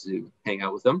heartbeat just to hang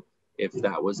out with them if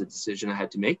that was a decision I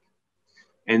had to make.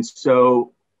 And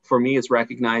so for me, it's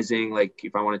recognizing, like,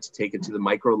 if I wanted to take it to the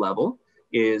micro level,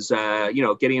 is,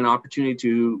 getting an opportunity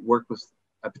to work with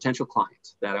a potential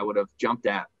client that I would have jumped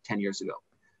at 10 years ago.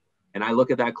 And I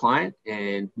look at that client,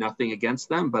 and nothing against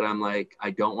them, but I'm like, I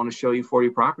don't want to show you 40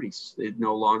 properties. It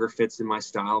no longer fits in my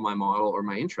style, my model, or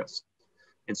my interest.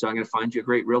 And so I'm going to find you a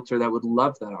great realtor that would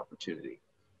love that opportunity.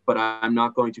 But I'm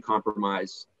not going to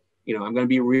compromise. I'm going to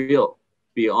be real,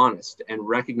 be honest, and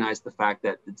recognize the fact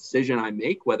that the decision I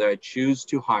make, whether I choose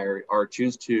to hire or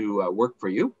choose to work for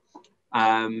you,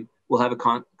 will have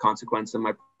a consequence in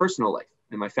my personal life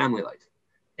and my family life.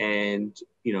 And,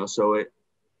 so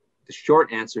the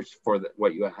short answer for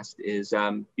what you asked is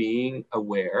being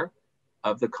aware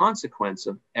of the consequence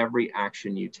of every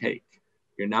action you take.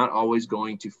 You're not always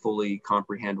going to fully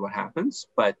comprehend what happens,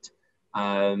 but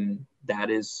that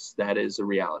is a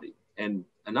reality. And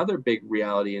another big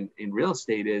reality in real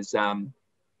estate is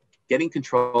getting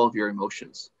control of your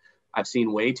emotions. I've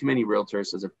seen way too many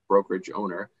realtors as a brokerage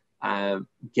owner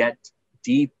get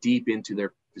deep into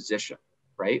their position,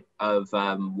 right? Of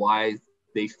why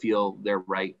they feel they're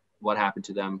right, what happened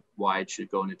to them, why it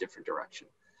should go in a different direction.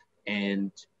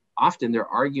 And often they're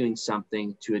arguing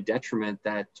something to a detriment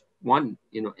that one,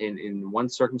 in one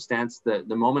circumstance, the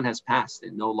moment has passed.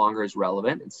 It no longer is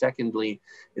relevant. And secondly,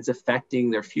 it's affecting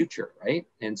their future, right?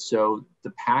 And so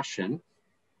the passion,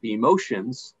 the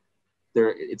emotions,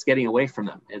 it's getting away from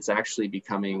them. It's actually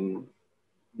becoming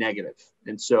negative.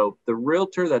 And so the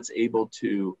realtor that's able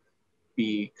to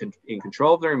be in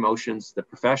control of their emotions, the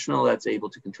professional that's able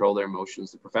to control their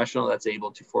emotions, the professional that's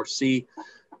able to foresee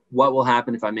what will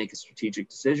happen if I make a strategic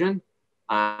decision,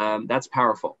 that's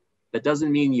powerful. That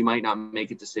doesn't mean you might not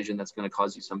make a decision that's going to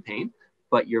cause you some pain,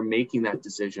 but you're making that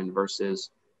decision versus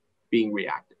being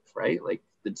reactive, right? Like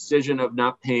the decision of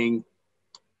not paying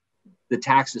the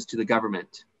taxes to the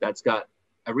government, that's got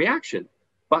a reaction.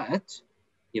 But,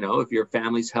 if your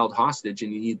family's held hostage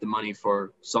and you need the money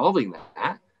for solving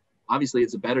that, obviously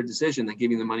it's a better decision than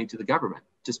giving the money to the government.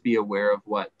 Just be aware of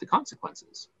what the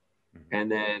consequences.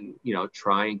 And then,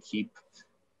 try and keep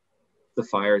the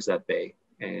fires at bay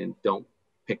and don't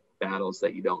pick battles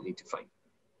that you don't need to fight.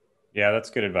 Yeah, that's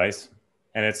good advice.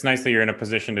 And it's nice that you're in a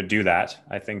position to do that.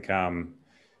 I think a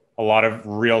lot of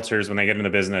realtors, when they get into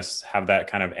business, have that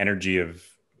kind of energy of,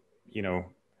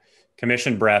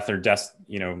 commission breath or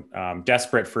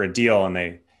desperate for a deal, and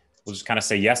they will just kind of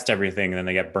say yes to everything, and then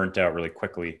they get burnt out really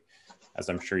quickly, as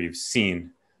I'm sure you've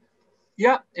seen.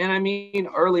 Yeah. And I mean,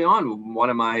 early on, one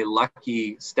of my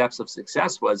lucky steps of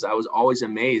success was I was always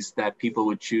amazed that people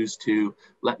would choose to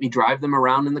let me drive them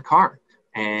around in the car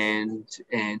and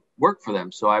work for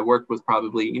them. So I worked with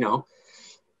probably,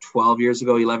 12 years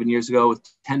ago, 11 years ago with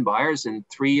 10 buyers, and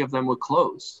 3 of them would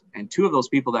close. And 2 of those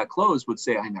people that closed would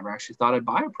say, I never actually thought I'd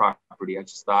buy a property. I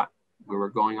just thought we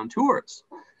were going on tours.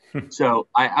 So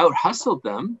I out hustled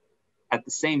them. At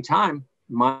the same time,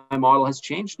 my model has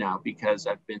changed now because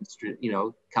I've been,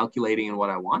 calculating in what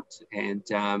I want. And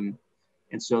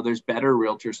so there's better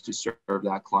realtors to serve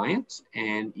that client.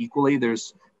 And equally,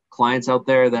 there's clients out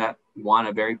there that want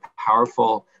a very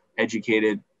powerful,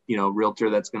 educated, realtor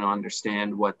that's going to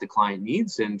understand what the client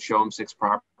needs and show them 6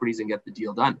 properties and get the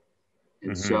deal done.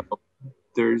 And so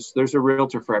there's a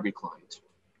realtor for every client.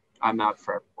 I'm not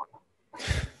for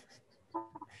everyone.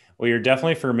 Well, you're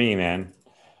definitely for me, man.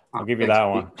 I'll give you that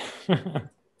one.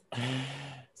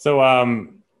 So,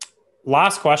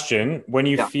 last question. When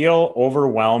you feel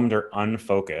overwhelmed or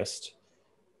unfocused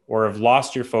or have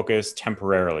lost your focus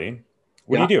temporarily,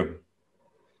 what do you do?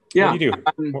 Yeah. What do you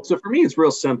do? So for me, it's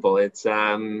real simple. It's,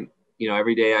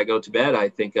 every day I go to bed, I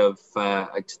think of,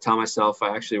 I tell myself,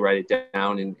 I actually write it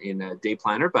down in a day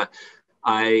planner, but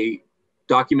I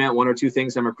document 1 or 2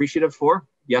 things I'm appreciative for.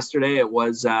 Yesterday, it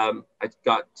was, I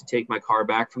got to take my car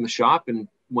back from the shop, and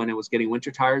when it was getting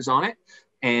winter tires on it,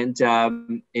 and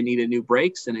it needed new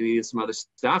brakes and it needed some other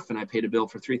stuff, and I paid a bill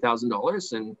for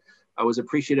 $3,000, and I was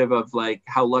appreciative of like,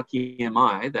 how lucky am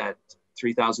I that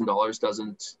 $3,000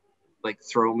 doesn't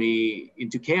throw me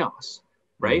into chaos,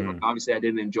 right? Obviously I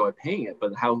didn't enjoy paying it,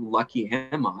 but how lucky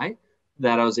am I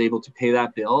that I was able to pay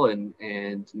that bill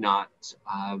and not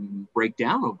break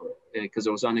down over it because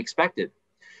it was unexpected.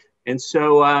 And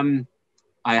so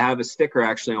I have a sticker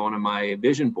actually on one of my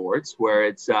vision boards where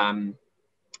it's a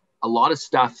lot of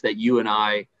stuff that you and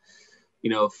I,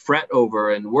 fret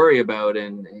over and worry about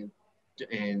and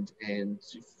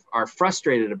are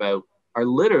frustrated about are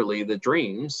literally the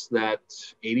dreams that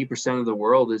 80% of the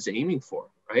world is aiming for,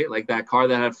 right? Like that car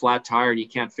that had a flat tire and you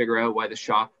can't figure out why the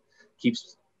shop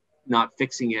keeps not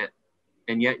fixing it.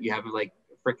 And yet you have like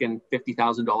a freaking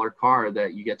 $50,000 car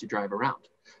that you get to drive around.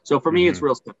 So for me, it's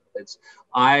real simple. It's,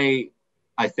 I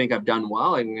think I've done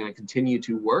well. I'm going to continue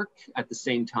to work. At the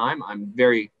same time, I'm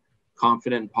very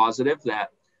confident and positive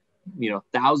that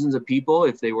thousands of people,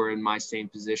 if they were in my same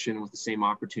position with the same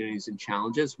opportunities and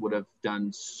challenges, would have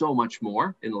done so much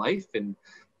more in life, and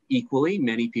equally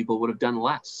many people would have done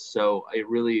less. So it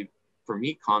really, for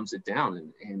me, calms it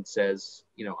down and says,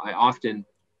 I often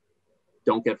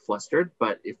don't get flustered,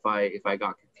 but if I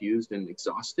got confused and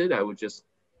exhausted, I would just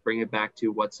bring it back to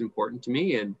what's important to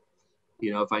me. And,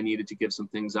 if I needed to give some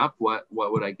things up, what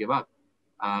would I give up?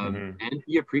 And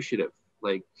be appreciative.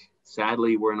 Like,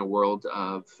 sadly, we're in a world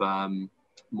of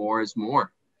more is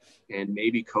more. And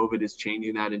maybe COVID is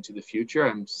changing that into the future.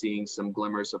 I'm seeing some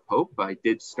glimmers of hope. I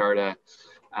did start a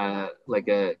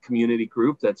community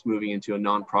group that's moving into a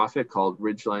nonprofit called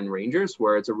Ridgeline Rangers,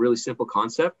 where it's a really simple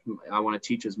concept. I want to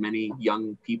teach as many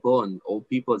young people and old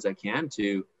people as I can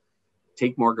to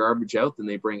take more garbage out than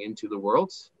they bring into the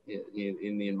world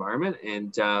in the environment.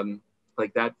 And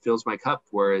that fills my cup,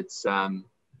 where it's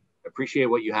appreciate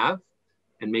what you have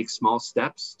and make small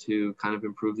steps to kind of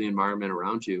improve the environment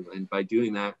around you. And by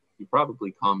doing that, you probably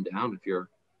calm down if you're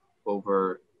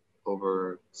over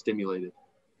stimulated.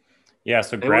 Yeah.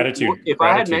 So gratitude. If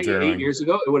I had met you 8 years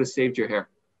ago, it would have saved your hair.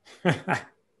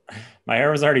 My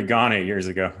hair was already gone 8 years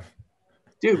ago.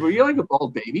 Dude, were you like a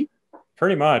bald baby?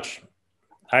 Pretty much.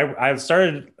 I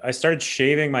started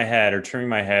shaving my head or trimming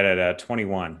my head at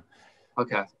 21.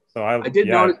 Okay. So I did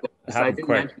notice this. I happened didn't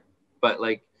quick. mention, but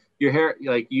like your hair,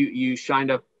 like you shined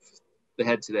up the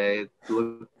head today. It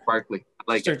looked sparkly.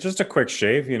 Like Just a quick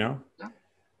shave, you know? Yeah.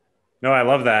 No, I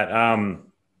love that.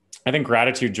 I think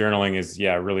gratitude journaling is,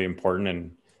 really important.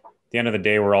 And at the end of the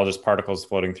day, we're all just particles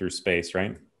floating through space,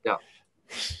 right? Yeah.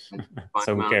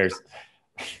 So who cares?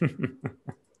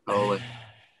 Totally.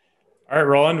 All right,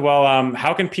 Roland. Well,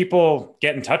 how can people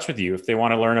get in touch with you if they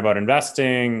want to learn about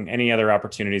investing, any other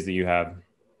opportunities that you have?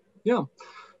 Yeah.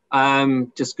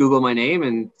 Just Google my name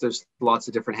and there's lots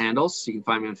of different handles. You can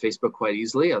find me on Facebook quite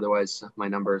easily. Otherwise, my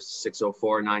number is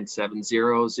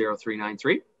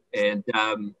 604-970-0393. And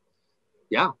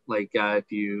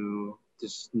if you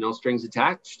just no strings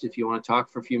attached, if you want to talk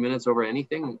for a few minutes over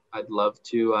anything, I'd love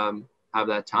to have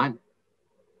that time.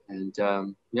 And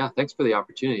thanks for the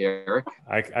opportunity, Eric.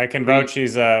 I can vouch.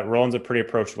 Roland's a pretty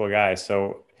approachable guy.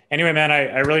 So anyway, man,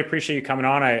 I really appreciate you coming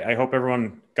on. I hope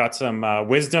everyone got some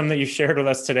wisdom that you shared with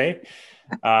us today.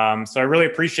 So I really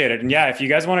appreciate it. And if you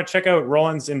guys want to check out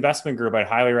Roland's investment group, I'd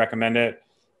highly recommend it.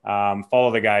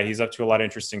 Follow the guy. He's up to a lot of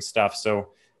interesting stuff. So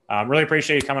really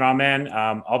appreciate you coming on, man.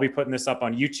 I'll be putting this up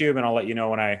on YouTube and I'll let you know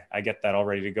when I get that all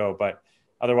ready to go. But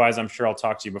otherwise, I'm sure I'll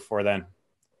talk to you before then.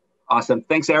 Awesome.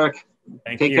 Thanks, Eric.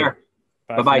 Take care.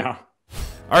 Bye-bye. All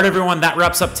right, everyone, that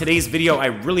wraps up today's video. I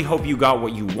really hope you got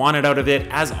what you wanted out of it.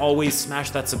 As always, smash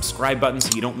that subscribe button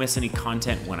so you don't miss any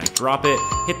content when I drop it.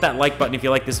 Hit that like button if you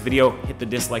like this video. Hit the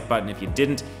dislike button if you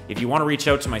didn't. If you want to reach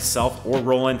out to myself or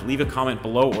Roland, leave a comment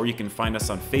below, or you can find us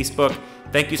on Facebook.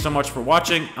 Thank you so much for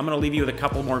watching. I'm going to leave you with a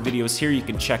couple more videos here you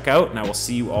can check out, and I will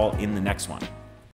see you all in the next one.